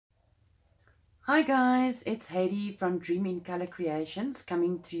Hi guys, it's Heidi from Dream in Color Creations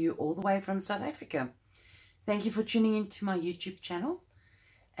coming to you all the way from South Africa. Thank you for tuning into my YouTube channel,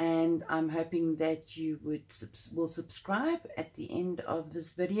 and I'm hoping that you will subscribe at the end of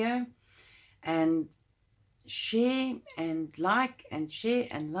this video and share and like and share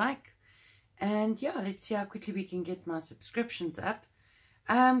and like, and yeah, let's see how quickly we can get my subscriptions up.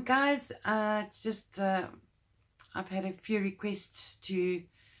 Guys, I've had a few requests to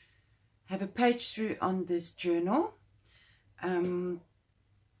have a page through on this journal. I'm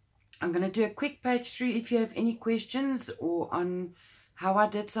going to do a quick page through. If you have any questions or on how I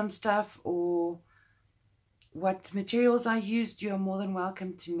did some stuff or what materials I used, you are more than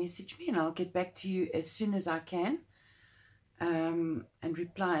welcome to message me, and I'll get back to you as soon as I can and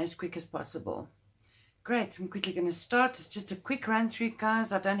reply as quick as possible. Great, I'm quickly going to start. It's just a quick run through,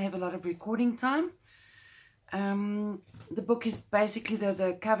 guys. I don't have a lot of recording time. The book is basically,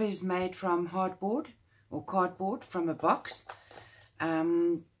 the cover is made from hardboard or cardboard from a box.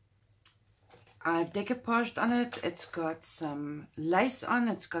 I've decoupaged on it. It's got some lace on.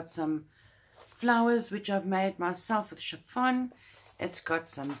 It's got some flowers which I've made myself with chiffon. It's got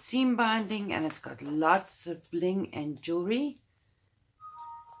some seam binding, and it's got lots of bling and jewelry.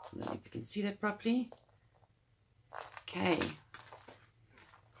 I don't know if you can see that properly. Okay.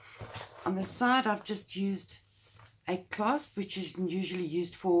 On the side, I've just used a clasp, which is usually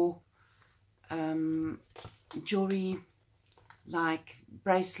used for jewelry like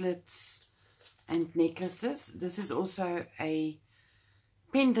bracelets and necklaces. This is also a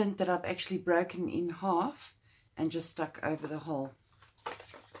pendant that I've actually broken in half and just stuck over the hole.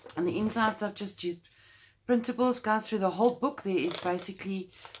 On the insides, I've just used printables. Guys, through the whole book there is basically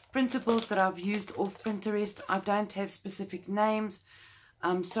printables that I've used off Pinterest. I don't have specific names.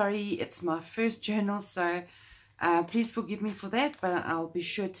 I'm sorry, it's my first journal, so please forgive me for that, but I'll be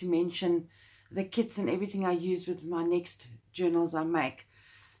sure to mention the kits and everything I use with my next journals I make.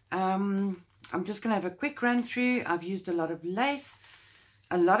 I'm just going to have a quick run through. I've used a lot of lace,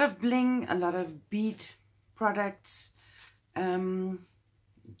 a lot of bling, a lot of bead products,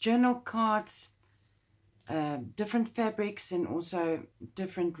 journal cards, different fabrics, and also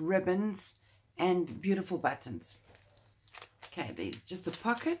different ribbons and beautiful buttons. Okay, there's just a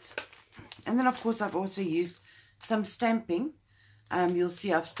pocket. And then, of course, I've also used some stamping. You'll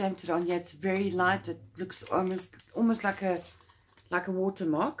see I've stamped it on here. It's very light. It looks almost like a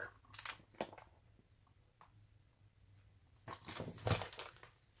watermark.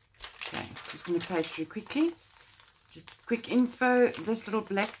 Okay, just going to page through quickly. Just quick info. This little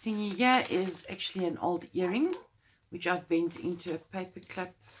black thingy here is actually an old earring, which I've bent into a paper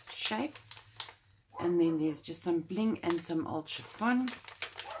clip shape. And then there's just some bling and some old chiffon,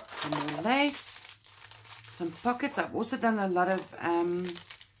 some more lace, some pockets. I've also done a lot of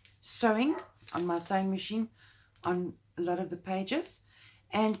sewing on my sewing machine on a lot of the pages.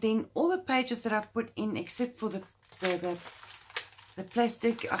 And then all the pages that I've put in, except for the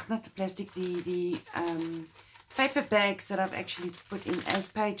plastic, not the plastic, the paper bags that I've actually put in as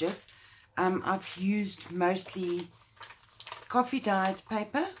pages, I've used mostly coffee dyed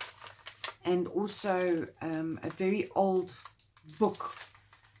paper. And also a very old book,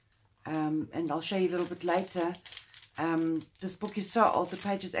 and I'll show you a little bit later. This book is so old, the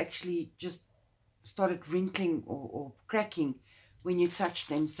pages actually just started wrinkling or cracking when you touch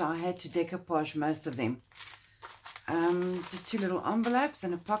them, so I had to decoupage most of them. Just two little envelopes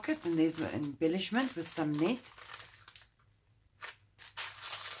and a pocket, and there's an embellishment with some net.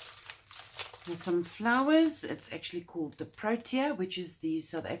 There's some flowers. It's actually called the Protea, which is the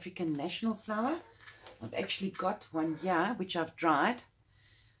South African national flower. I've actually got one here, which I've dried.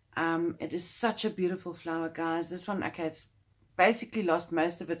 It is such a beautiful flower, guys. This one, okay, it's basically lost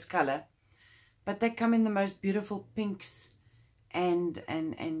most of its color, but they come in the most beautiful pinks and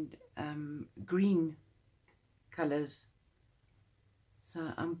green colors.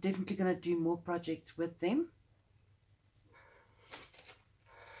 So I'm definitely going to do more projects with them.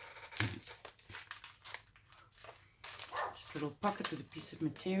 Little pocket with a piece of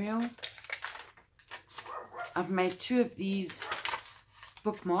material. I've made two of these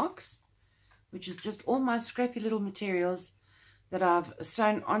bookmarks, which is just all my scrappy little materials that I've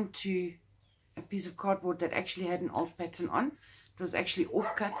sewn onto a piece of cardboard that actually had an old pattern on. It was actually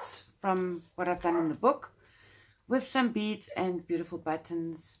offcuts from what I've done in the book, with some beads and beautiful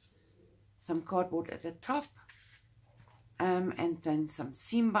buttons, some cardboard at the top, and then some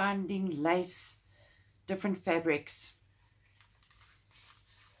seam binding, lace, different fabrics.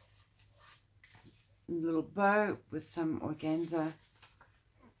 Little bow with some organza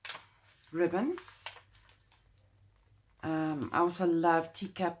ribbon. I also love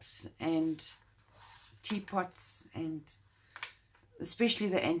teacups and teapots, and especially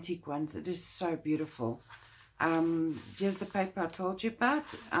the antique ones. It is so beautiful. Here's the paper I told you about.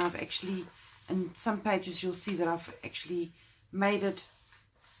 I've actually, in some pages you'll see that I've actually made it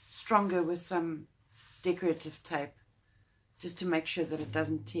stronger with some decorative tape, just to make sure that it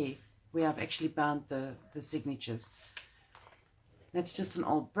doesn't tear where I've actually bound the signatures. That's just an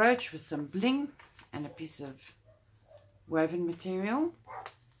old brooch with some bling and a piece of woven material,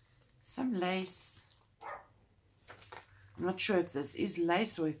 some lace. I'm not sure if this is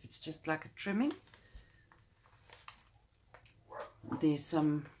lace or if it's just like a trimming. There's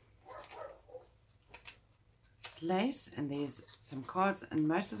some lace and there's some cards, and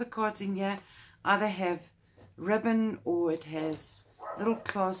most of the cards in here either have ribbon or it has little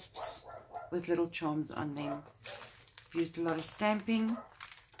clasps with little charms on them. I've used a lot of stamping.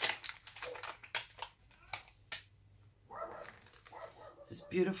 This is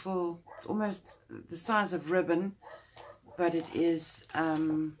beautiful. It's almost the size of ribbon, but it is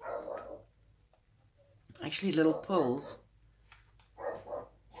actually little pearls.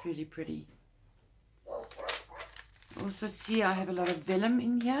 It's really pretty. Also see I have a lot of vellum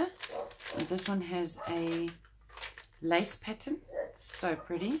in here, and this one has a lace pattern. It's so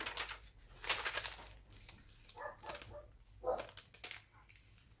pretty.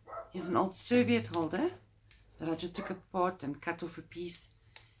 Here's an old serviette holder that I just took apart and cut off a piece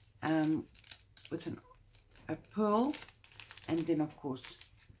with a pearl, and then of course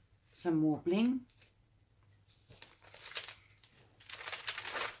some more bling,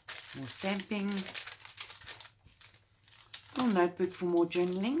 more stamping. A little notebook for more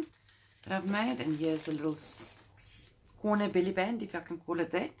journaling that I've made, and here's a little corner belly band, if I can call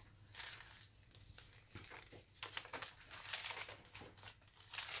it that.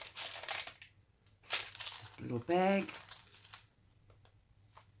 Just a little bag.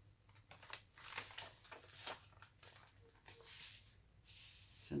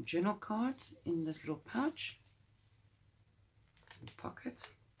 Some journal cards in this little pouch. Pocket.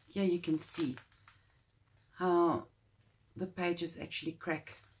 Here you can see how the pages actually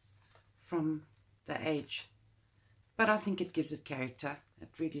crack from the age, but I think it gives it character. It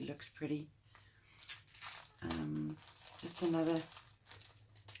really looks pretty. Just another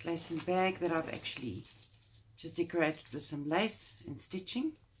glazing bag that I've actually just decorated with some lace and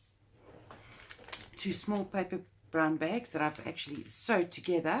stitching. Two small paper brown bags that I've actually sewed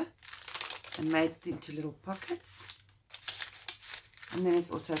together and made into little pockets, and then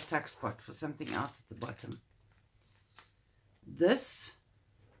it's also a tuck spot for something else at the bottom. This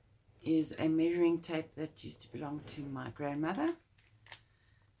is a measuring tape that used to belong to my grandmother.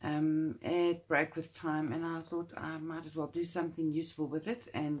 It broke with time, and I thought I might as well do something useful with it,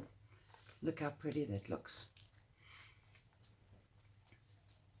 and look how pretty that looks.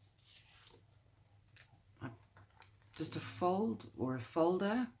 Just a fold or a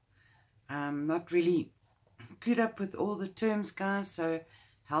folder. Not really clued up with all the terms, guys, so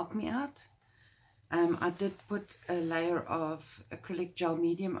help me out. I did put a layer of acrylic gel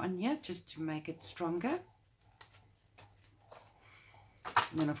medium on here just to make it stronger.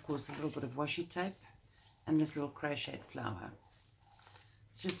 And then of course a little bit of washi tape and this little crocheted flower.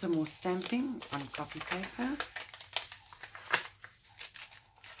 It's just some more stamping on coffee paper.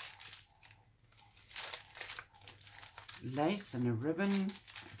 Lace and a ribbon.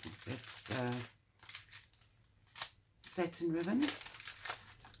 I think that's satin ribbon.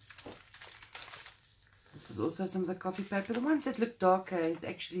 This is also some of the coffee paper. The ones that look darker is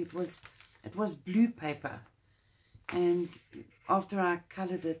actually it was blue paper, and after I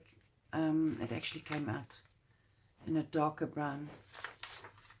colored it, it actually came out in a darker brown.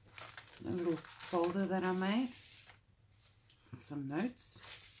 A little folder that I made, some notes.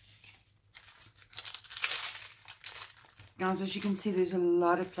 Guys, as you can see, there's a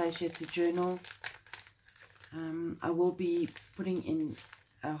lot of place here to journal. I will be putting in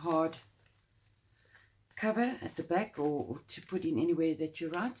a hard cover at the back, or to put in anywhere that you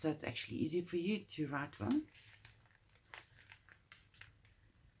write, so it's actually easy for you to write on.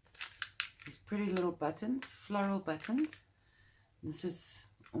 These pretty little buttons, floral buttons. This is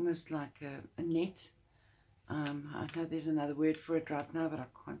almost like a net. I know there's another word for it right now, but I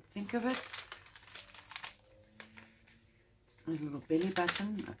can't think of it. A little belly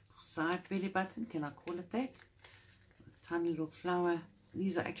button, a side belly button, can I call it that? A tiny little flower.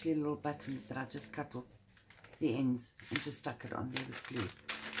 These are actually little buttons that I just cut off the ends and just stuck it on there with glue.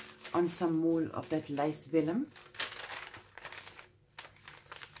 On some more of that lace vellum.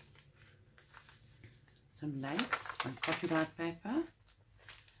 Some lace on coffee dyed paper.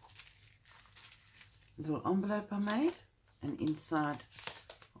 A little envelope I made, and inside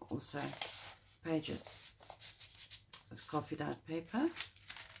also pages with coffee dyed paper.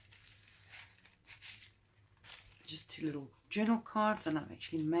 Just 2 little journal cards, and I've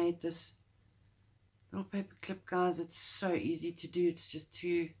actually made this little paper clip, guys. It's so easy to do. It's just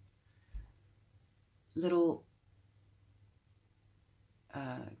 2 little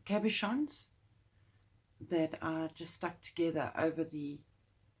cabochons that are just stuck together over the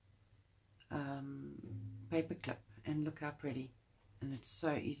paper clip, and look how pretty, and it's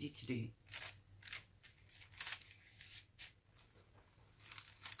so easy to do.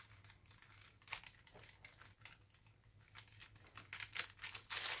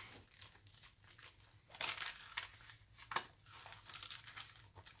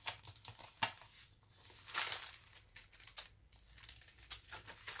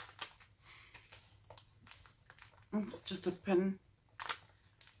 It's just a pin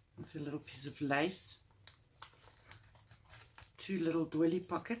with a little piece of lace, 2 little doily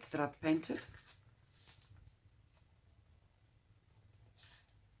pockets that I've painted,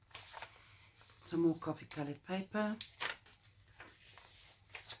 some more coffee colored paper,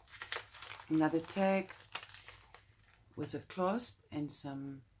 another tag with a clasp and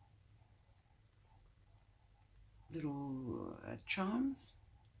some little charms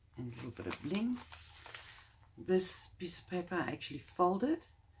and a little bit of bling. This piece of paper I actually folded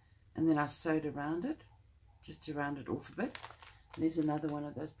and then I sewed around it just to round it off a bit. And there's another one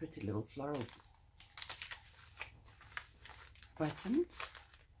of those pretty little floral buttons.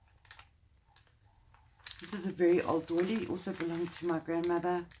 This is a very old doily, also belonged to my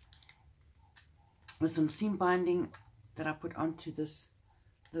grandmother, with some seam binding that I put onto this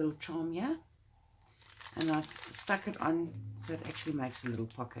little charm here, and I've stuck it on so it actually makes a little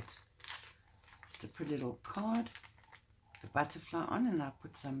pocket. Just a pretty little card, the butterfly on, and I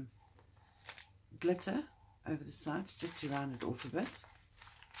put some glitter over the sides just to round it off a bit.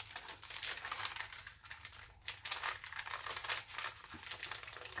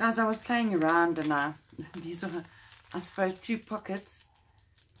 Guys, I was playing around, and these are, I suppose, 2 pockets,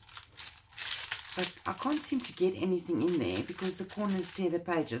 but I can't seem to get anything in there because the corners tear the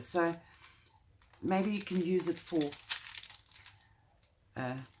pages. So maybe you can use it for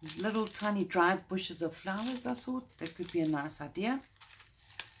little tiny dried bushes of flowers. I thought that could be a nice idea.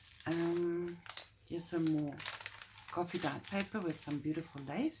 Here's some more coffee dyed paper with some beautiful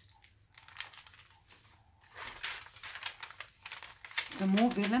lace. Some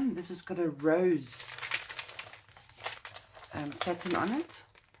more vellum. This has got a rose pattern on it.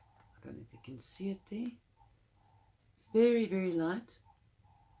 I don't know if you can see it there. It's very, very light.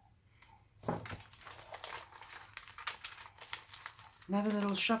 Another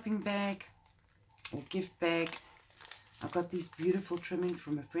little shopping bag or gift bag. I've got these beautiful trimmings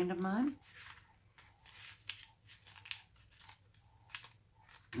from a friend of mine.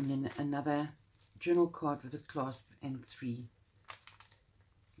 And then another journal card with a clasp and 3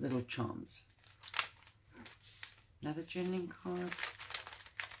 little charms. Another journaling card.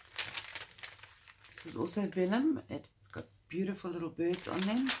 This is also vellum. It's got beautiful little birds on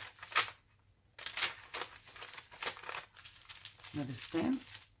them. Another stamp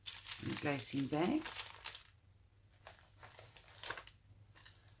in a glycine bag.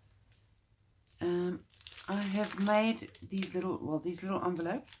 I have made these little, these little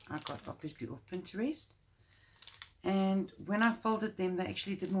envelopes I got obviously off Pinterest, and when I folded them they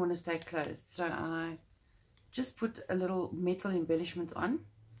actually didn't want to stay closed, so I just put a little metal embellishment on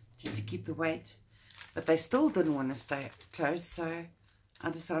just to keep the weight, but they still didn't want to stay closed, so I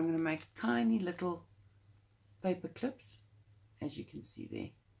decided I'm going to make tiny little paper clips, as you can see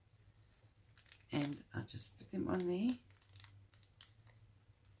there, and I just put them on there.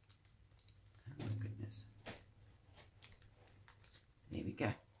 Oh my goodness, there we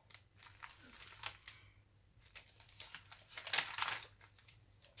go.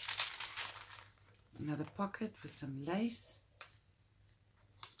 Another pocket with some lace,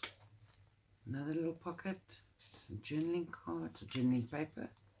 another little pocket, some journaling cards or journaling paper,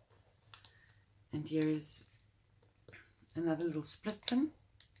 and here is another little split pin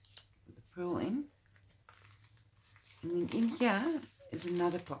with a pearl in, and then in here is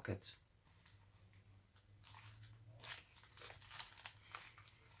another pocket.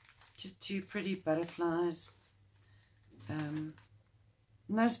 Just 2 pretty butterflies,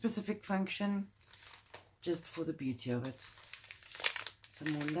 no specific function, just for the beauty of it.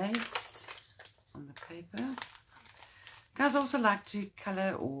 Some more lace on the paper. Guys, I also like to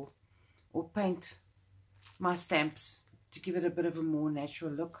color or paint my stamps to give it a bit of a more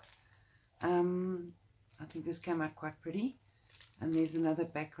natural look. I think this came out quite pretty. And there's another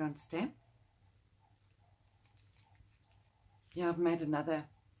background stamp. Yeah, I've made another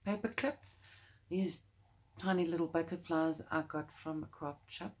paper clip. These tiny little butterflies I got from a craft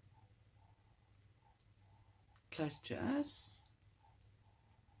shop close to us.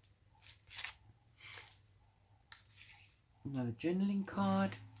 Another journaling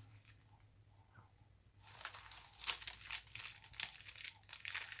card.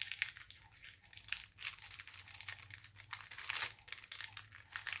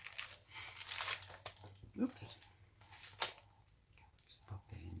 Oops. Just pop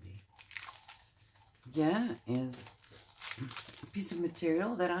that in there. Here is a piece of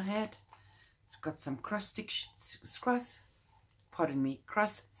material that I had. It's got some cross stitching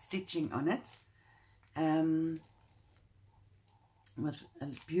on it. With a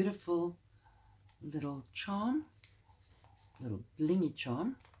beautiful little charm, little blingy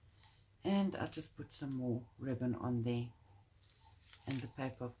charm, and I just put some more ribbon on there, and the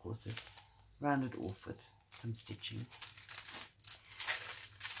paper of course is rounded off with some stitching.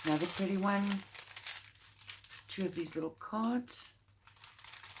 Another pretty one, two of these little cards.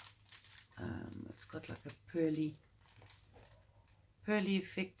 It's got like a pearly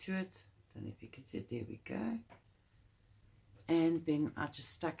effect to it. Don't know if you can see it. There we go. And then I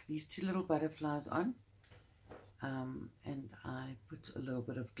just stuck these two little butterflies on, and I put a little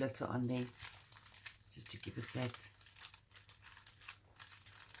bit of glitter on there just to give it that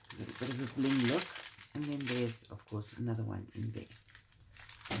little bit of a bling look. And then there's of course another one in there.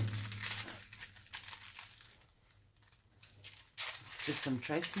 It's just some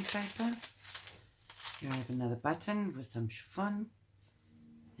tracing paper. Here I have another button with some chiffon,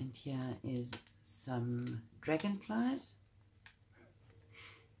 and here is some dragonflies.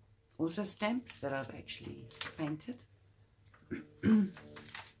 Also stamps that I've actually painted.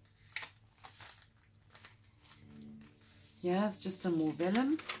 Yeah, it's just some more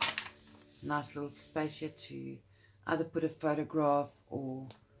vellum. Nice little space here to either put a photograph or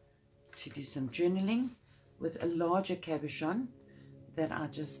to do some journaling, with a larger cabochon that I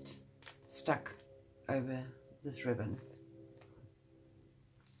just stuck over this ribbon.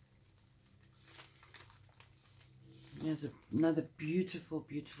 Here's another beautiful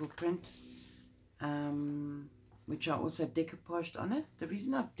print, which I also decoupaged on it. The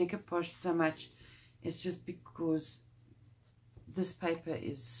reason I've decoupaged so much is just because this paper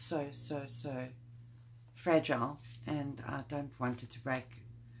is so fragile, and I don't want it to break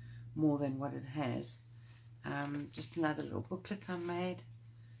more than what it has. Just another little booklet I made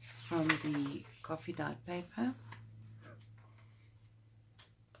from the coffee dyed paper.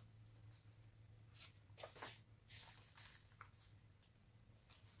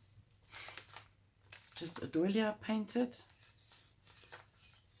 Just a doily I painted.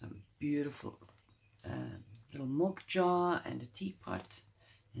 Some beautiful little milk jar and a teapot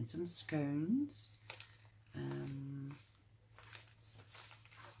and some scones.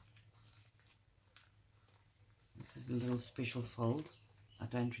 This is a little special fold. I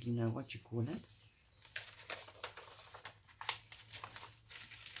don't really know what you call it.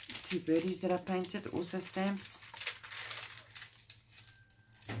 Two birdies that I painted, also stamps.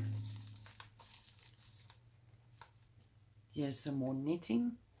 Here's some more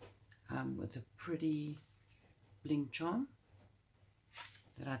netting with a pretty bling charm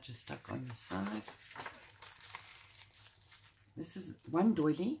that I just stuck on the side. This is one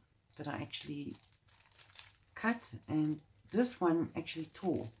doily that I actually cut, and this one actually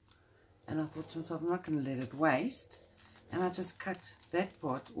tore, and I thought to myself, I'm not going to let it waste, and I just cut that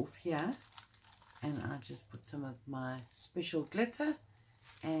part off here, and I just put some of my special glitter,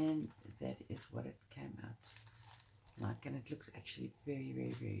 and that is what it came out like, and it looks actually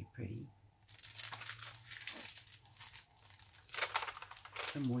very pretty.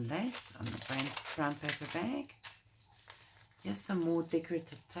 Some more lace on the brown paper bag. Here's some more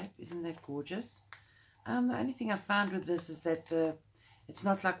decorative tape. Isn't that gorgeous? The only thing I found with this is that it's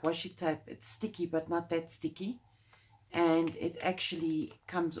not like washi tape. It's sticky, but not that sticky, and it actually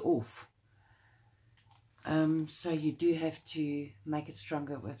comes off. So you do have to make it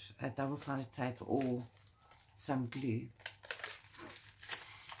stronger with a double-sided tape or some glue.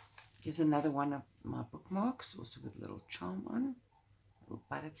 Here's another one of my bookmarks, also with a little charm on, a little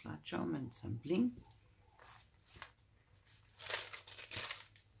butterfly charm and some bling.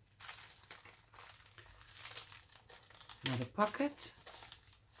 Another pocket,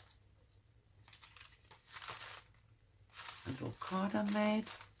 a little card I made,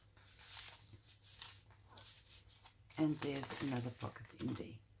 and there's another pocket in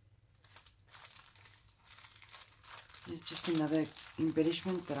there. There's just another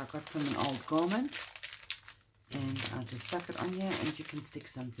embellishment that I got from an old garment, and I just stuck it on here, and you can stick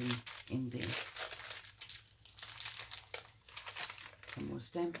something in there. Some more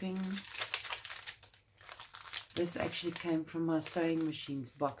stamping. This actually came from my sewing machines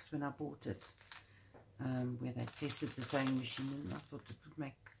box when I bought it, where they tested the sewing machine, and I thought it would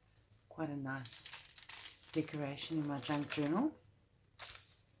make quite a nice decoration in my junk journal.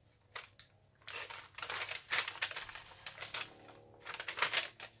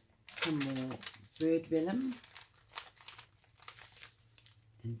 Some more bird vellum,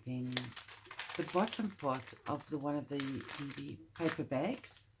 and then the bottom part of one of the paper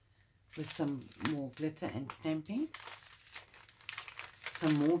bags with some more glitter and stamping,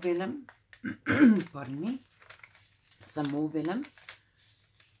 some more vellum, pardon me, some more vellum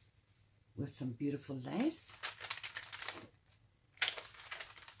with some beautiful lace.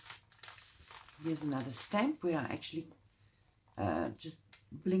 Here's another stamp where I actually just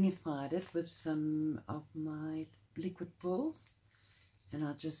blingified it with some of my liquid pearls, and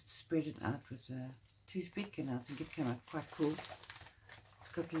I just spread it out with a toothpick, and I think it came out quite cool. It's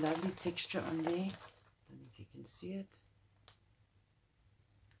got lovely texture on there. Don't know if you can see it.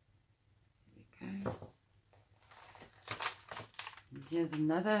 There we go. And here's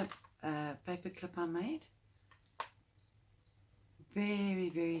another paper clip I made. Very,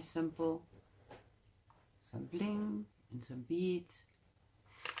 very simple. Some bling and some beads,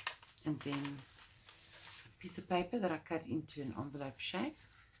 and then a piece of paper that I cut into an envelope shape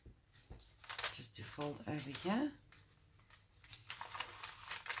just to fold over here.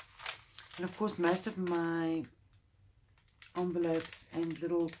 And of course most of my envelopes and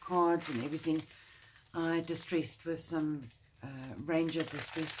little cards and everything I distressed with some Ranger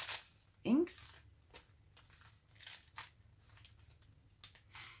distressed inks.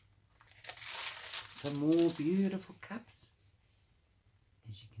 Some more beautiful cups.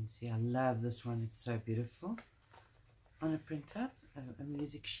 As you can see, I love this one. It's so beautiful. On a printout, a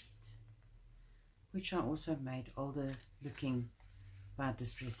music sheet, which I also made older looking by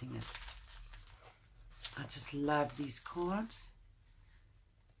distressing it. I just love these cards.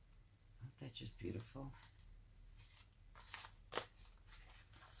 Aren't they just beautiful?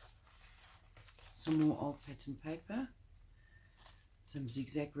 Some more old pattern paper, some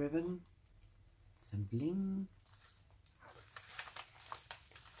zigzag ribbon, some bling,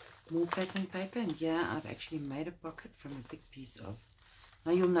 more pattern paper, and here I've actually made a pocket from a big piece of.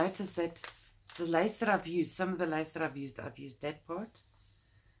 Now you'll notice that the lace that I've used, some of the lace that I've used that part,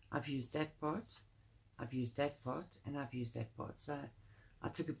 I've used that part, I've used that part, and I've used that part. So I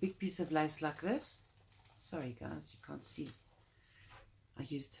took a big piece of lace like this. Sorry guys, you can't see. I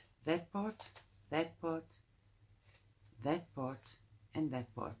used that part, that part, that part, and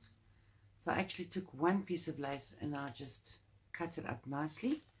that part. So I actually took one piece of lace and I just cut it up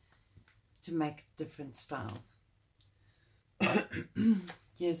nicely to make different styles.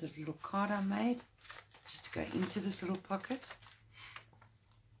 Here's a little card I made just to go into this little pocket.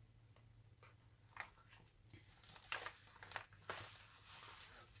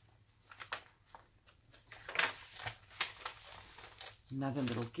 Another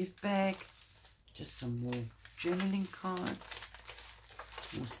little gift bag, just some more journaling cards,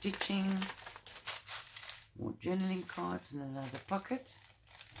 more stitching, more journaling cards, and another pocket.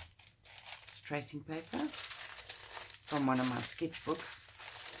 It's tracing paper from one of my sketchbooks.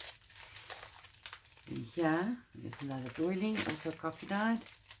 And here there's another doily, also coffee dyed.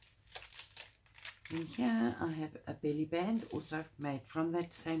 And here I have a belly band, also made from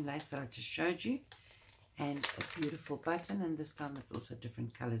that same lace that I just showed you, and a beautiful button, and this time it's also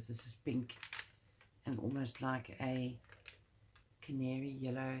different colors. This is pink and almost like a canary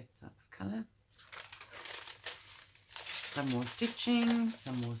yellow type of color. Some more stitching,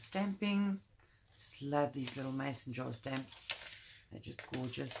 some more stamping. Just love these little mason jar stamps. They're just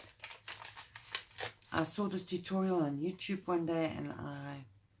gorgeous. I saw this tutorial on YouTube one day and I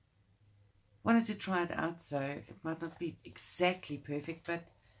wanted to try it out, so it might not be exactly perfect, but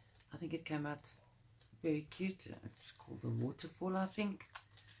I think it came out very cute. It's called the waterfall, I think.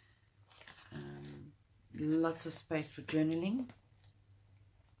 Lots of space for journaling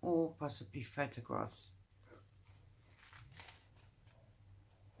or possibly photographs.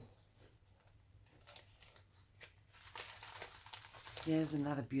 Here's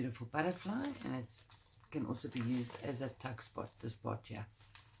another beautiful butterfly, and it can also be used as a tuck spot, this part here,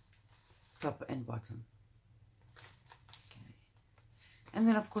 top and bottom. Okay. And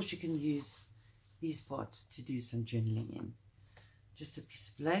then of course you can use these parts to do some journaling in. Just a piece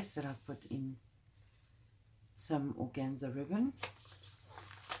of lace that I've put in some organza ribbon.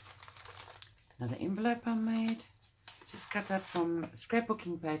 Another envelope I made, just cut out from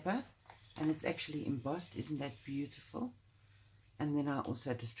scrapbooking paper, and it's actually embossed. Isn't that beautiful? And then I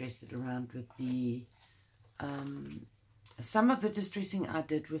also distressed it around with the some of the distressing I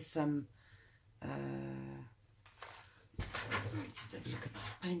did with some Just have a look at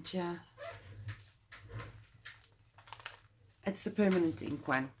this paint here. It's the permanent ink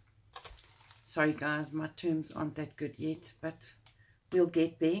one. Sorry guys, my terms aren't that good yet, but we'll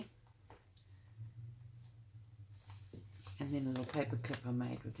get there. And then a little paper clip I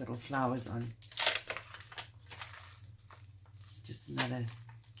made with little flowers on. Just another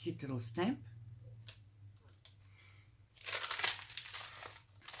cute little stamp.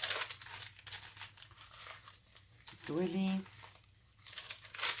 Doily.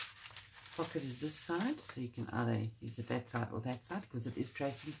 This pocket is this side, so you can either use it that side or that side because it is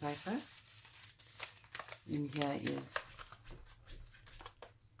tracing paper. And here is,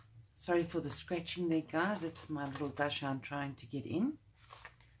 sorry for the scratching there guys, it's my little dachshund trying to get in.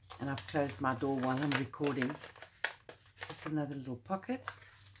 And I've closed my door while I'm recording. Just another little pocket.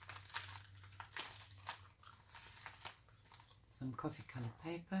 Some coffee colored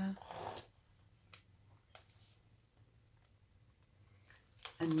paper.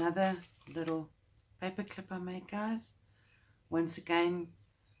 Another little paper clip I made guys. Once again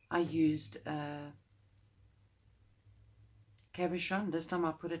I used cabochon. This time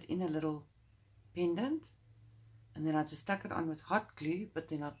I put it in a little pendant and then I just stuck it on with hot glue, but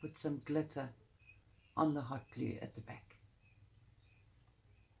then I put some glitter on the hot glue at the back,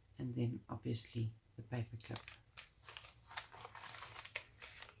 and then obviously the paper clip.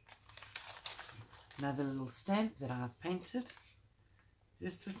 Another little stamp that I've painted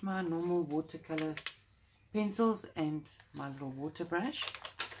just with my normal watercolor pencils and my little water brush.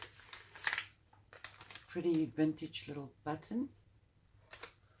 Pretty vintage little button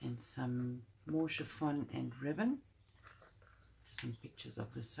and some more chiffon and ribbon. Some pictures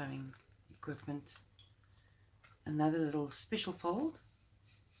of the sewing equipment. Another little special fold.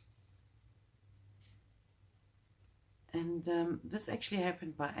 And this actually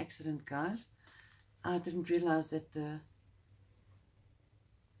happened by accident guys. I didn't realize that the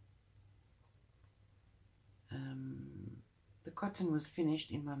cotton was finished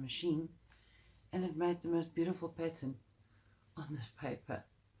in my machine, and it made the most beautiful pattern on this paper,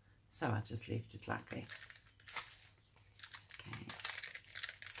 so I just left it like that. Okay,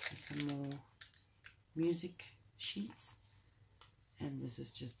 there's some more music sheets, and this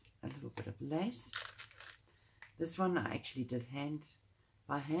is just a little bit of lace. This one I actually did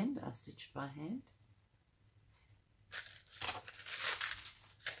by hand. I stitched by hand.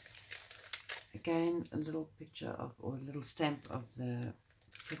 Again, a little picture of, or a little stamp of the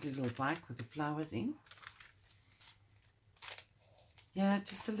pretty little bike with the flowers in. Yeah,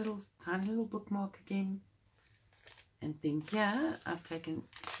 just a little tiny little bookmark again. And then here I've taken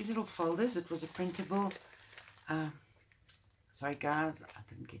 3 little folders. It was a printable. Sorry guys, I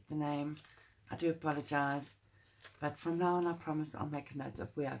didn't get the name. I do apologize. But from now on I promise I'll make a note of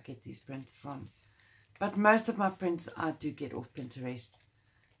where I get these prints from. But most of my prints I do get off Pinterest.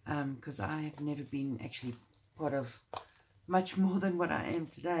 Because I have never been actually part of much more than what I am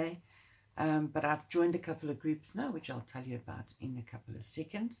today. But I've joined a couple of groups now, which I'll tell you about in a couple of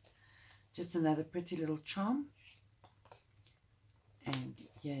seconds. Just another pretty little charm. And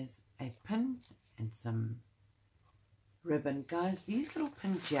here's a pin and some ribbon. Guys, these little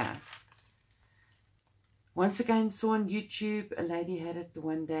pins here, once again saw on YouTube, a lady had it the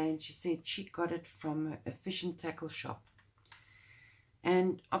one day and she said she got it from a fish and tackle shop.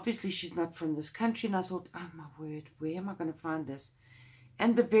 And obviously she's not from this country, and I thought, oh my word, where am I going to find this?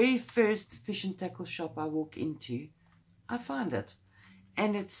 And the very first fish and tackle shop I walk into, I find it.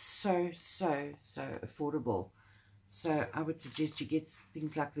 And it's so affordable. So I would suggest you get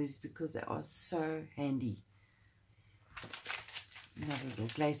things like these because they are so handy. Another little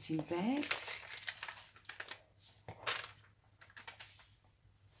glacing bag.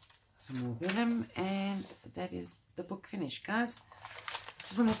 Some more vellum, and that is the book finished, guys.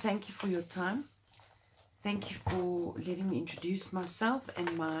 I just want to thank you for your time. Thank you for letting me introduce myself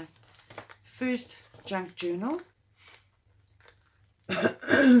and my first junk journal.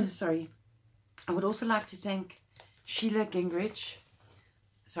 Sorry. I would also like to thank Sheila Gingerich.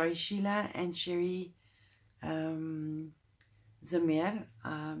 Sorry, Sheila and Sherri Csmyr.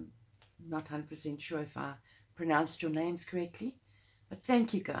 I'm not 100% sure if I pronounced your names correctly. But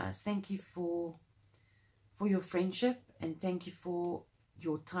thank you guys. Thank you for your friendship, and thank you for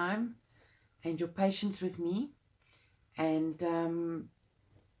your time and your patience with me, and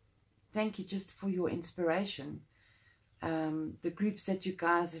thank you just for your inspiration. The groups that you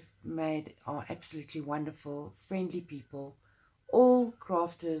guys have made are absolutely wonderful, friendly people, all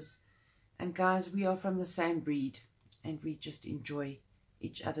crafters, and guys, we are from the same breed and we just enjoy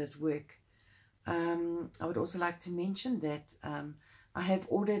each other's work. I would also like to mention that I have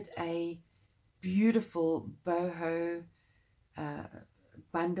ordered a beautiful boho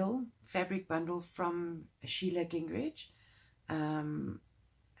bundle, fabric bundle from Sheila Gingerich.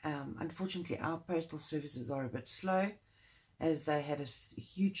 Unfortunately, our postal services are a bit slow, as they had a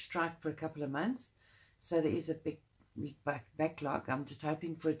huge strike for a couple of months. So there is a big backlog. I'm just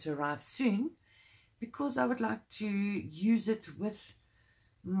hoping for it to arrive soon, because I would like to use it with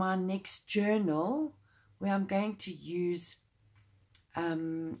my next journal, where I'm going to use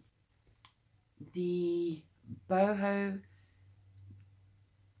the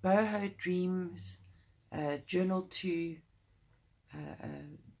BOHODREAMS Journal 2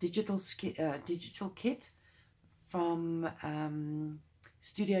 digital kit from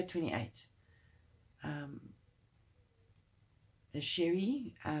Studio 28.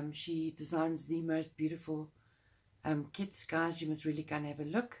 Sherri, she designs the most beautiful kits, guys. You must really go and have a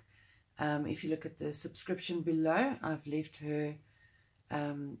look. If you look at the subscription below, I've left her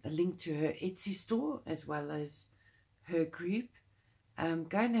a link to her Etsy store as well as her group.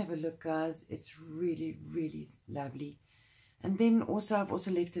 Go and have a look, guys. It's really, really lovely. And then also, I've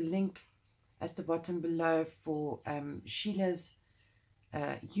also left a link at the bottom below for Sheila's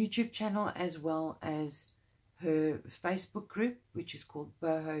YouTube channel, as well as her Facebook group, which is called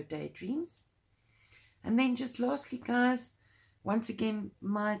Boho Daydreams. And then just lastly, guys, once again,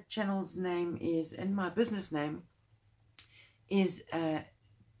 my channel's name is, and my business name is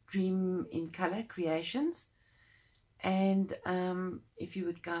Dream in Color Creations. And if you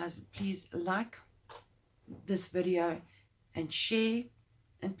would, guys, please like this video and share,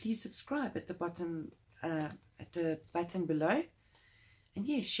 and please subscribe at the bottom, at the button below. And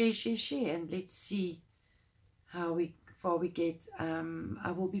yes, share, and let's see how far we get.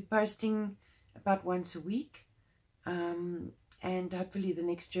 I will be posting about once a week, and hopefully the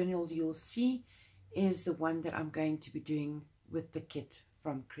next journal you'll see is the one that I'm going to be doing with the kit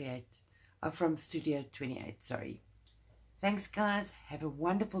from from Studio 28. Sorry. Thanks, guys. Have a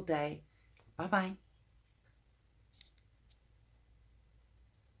wonderful day. Bye bye.